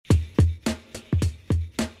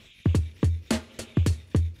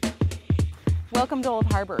Welcome to Old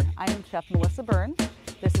Harbor. I'm Chef Melissa Byrne.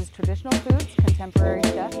 This is Traditional Foods Contemporary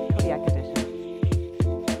Chef Kodiak Edition.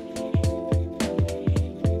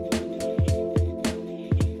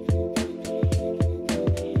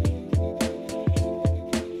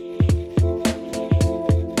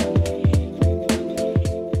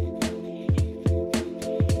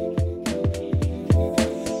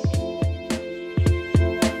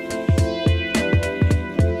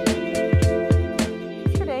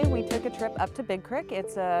 Trip up to Big Creek.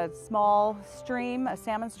 It's a small stream, a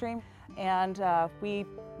salmon stream, and we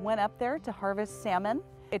went up there to harvest salmon.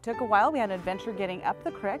 It took a while. We had an adventure getting up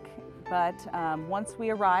the creek, but once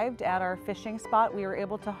we arrived at our fishing spot, we were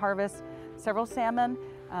able to harvest several salmon.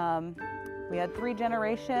 We had 3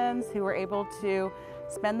 generations who were able to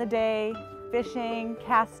spend the day fishing,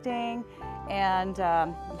 casting, and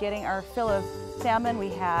getting our fill of salmon. We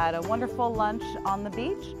had a wonderful lunch on the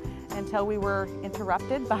beach until we were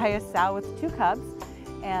interrupted by a sow with 2 cubs,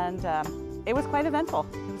 and it was quite eventful.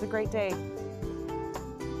 It was a great day.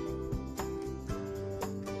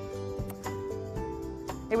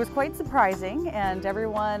 It was quite surprising, and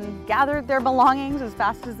everyone gathered their belongings as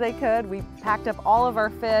fast as they could. We packed up all of our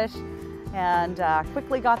fish and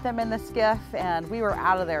quickly got them in the skiff, and we were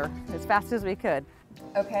out of there as fast as we could.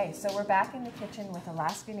 Okay, so we're back in the kitchen with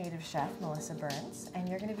Alaska native chef Melissa Burns, and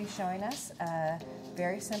you're going to be showing us a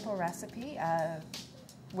very simple recipe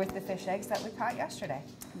with the fish eggs that we caught yesterday.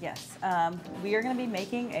 Yes, we are going to be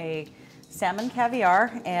making a salmon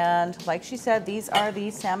caviar, and like she said, these are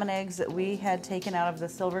the salmon eggs that we had taken out of the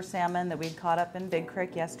silver salmon that we'd caught up in Big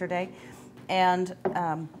Creek yesterday. And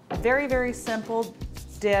very, very simple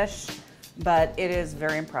dish, but it is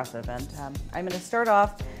very impressive. And I'm going to start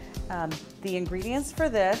off. The ingredients for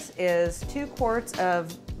this is 2 quarts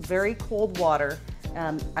of very cold water.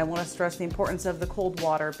 I want to stress the importance of the cold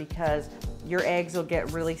water because your eggs will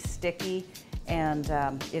get really sticky, and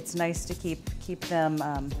it's nice to keep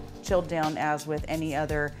them chilled down as with any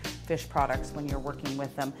other fish products when you're working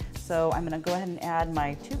with them. So I'm going to go ahead and add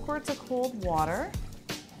my 2 quarts of cold water,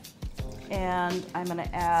 and I'm going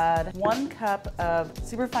to add 1 cup of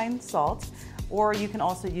superfine salt, or you can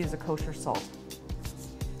also use a kosher salt.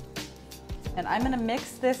 And I'm going to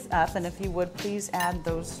mix this up, and if you would please add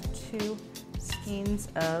those 2 skeins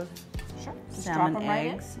of salmon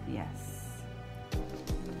eggs. Right in? Yes.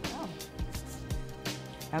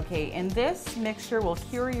 Okay, and this mixture will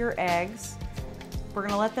cure your eggs. We're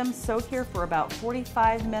going to let them soak here for about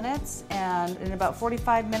 45 minutes, and in about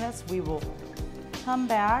 45 minutes we will come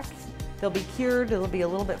back. They'll be cured, they'll be a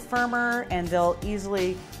little bit firmer, and they'll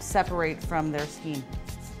easily separate from their skin.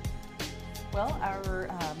 Well, our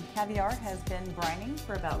caviar has been brining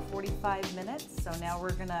for about 45 minutes, so now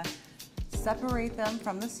we're gonna separate them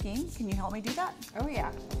from the skin. Can you help me do that? Oh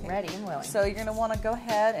yeah, okay. Ready and willing. So you're gonna wanna go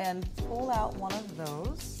ahead and pull out one of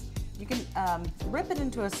those. You can rip it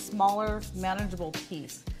into a smaller, manageable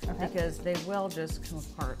piece, because they will just come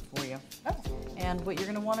apart for you. Oh. And what you're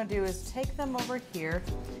gonna wanna do is take them over here,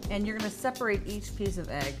 and you're gonna separate each piece of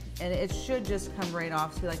egg, and it should just come right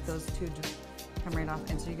off. See, like those 2 just come right off,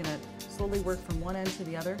 and so you're gonna slowly work from one end to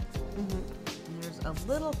the other. And there's a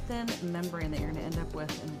little thin membrane that you're going to end up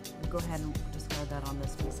with, and go ahead and discard that on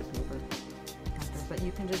this piece of paper after. But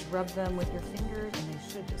you can just rub them with your fingers, and they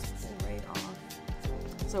should just pull right off.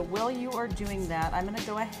 So while you are doing that, I'm going to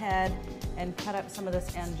go ahead and cut up some of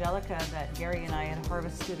this angelica that Gary and I had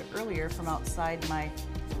harvested earlier from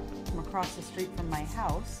across the street from my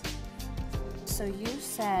house. So you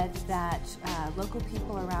said that local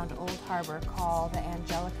people around Old Harbor call the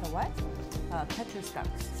angelica what?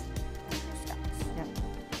 Petroskunks. Petroskunks. Yep.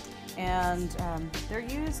 And they're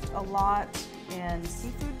used a lot in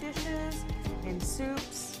seafood dishes, in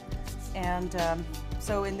soups, and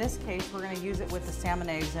so in this case we're going to use it with the salmon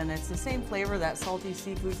eggs, and it's the same flavor, that salty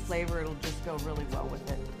seafood flavor. It'll just go really well with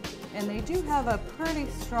it. And they do have a pretty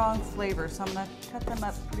strong flavor, so I'm going to cut them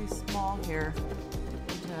up pretty small here.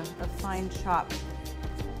 A fine chop.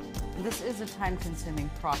 This is a time-consuming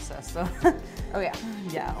process, so oh yeah,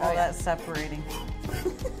 that separating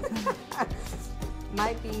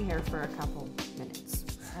might be here for a couple minutes.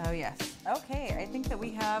 Oh yes. Okay, I think that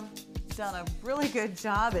we have done a really good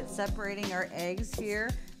job at separating our eggs here.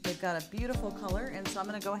 They've got a beautiful color, and so I'm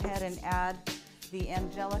going to go ahead and add the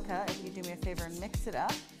angelica. If you do me a favor and mix it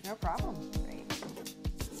up. No problem. Great.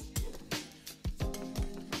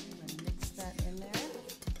 Mix that in there.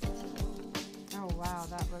 Oh wow,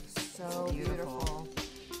 that looks so beautiful.